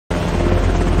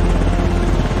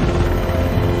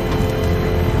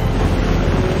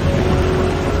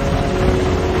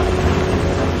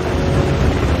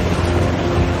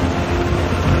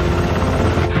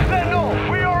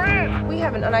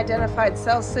unidentified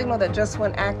cell signal that just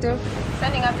went active.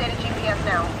 Sending updated GPS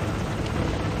now.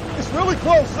 It's really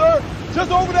close, sir.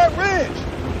 Just over that ridge.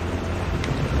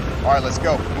 All right, let's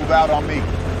go. Move out on me.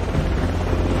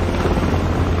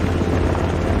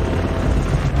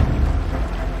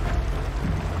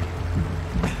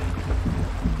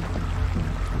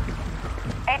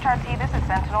 HRT, this is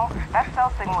Sentinel. That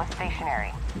cell signal is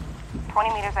stationary.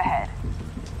 20 meters ahead.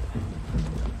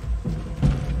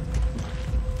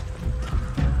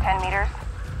 10 meters.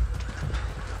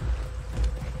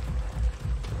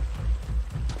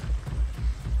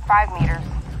 5 meters.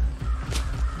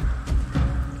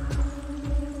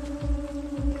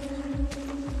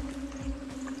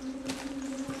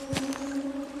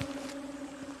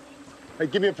 Hey,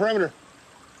 give me a perimeter.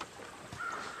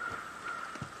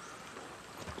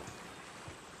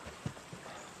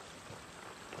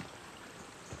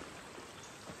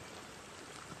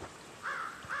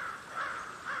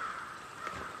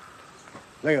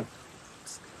 Hang on.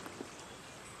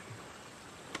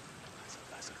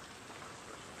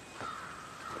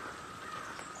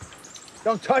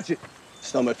 Don't touch it.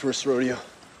 It's not my first rodeo.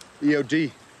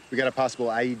 EOD, we got a possible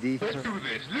IED. Let's do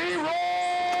this. Leroy!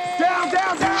 Down,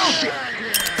 down, down! Shit!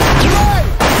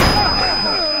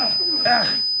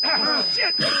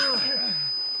 Shit!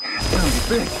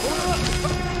 Big.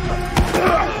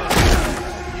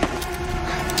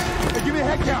 Hey, give me a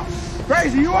head count.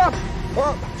 Crazy, you up?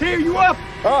 Up. T, you up?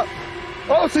 Up.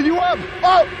 Olsen, you up?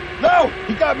 Up. No,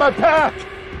 he got my pack.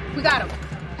 We got him.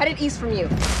 Headed east from you.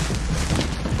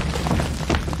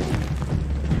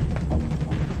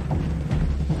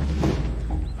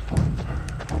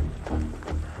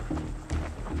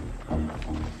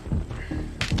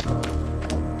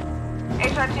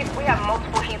 HRT, we have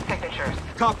multiple heat signatures.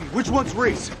 Copy. Which one's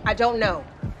Reece? I don't know.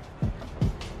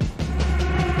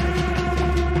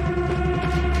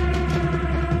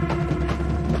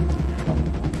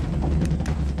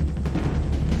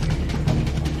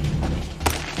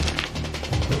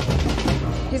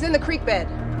 He's in the creek bed.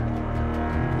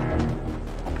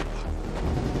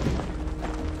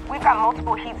 We've got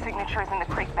multiple heat signatures in the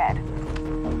creek bed.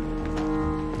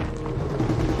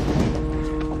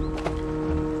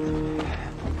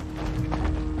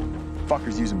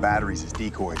 Fuckers using batteries as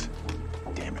decoys.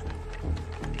 Damn it.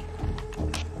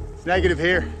 It's negative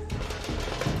here.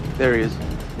 There he is.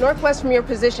 Northwest from your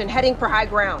position, heading for high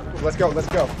ground. Let's go, let's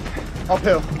go.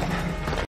 Uphill.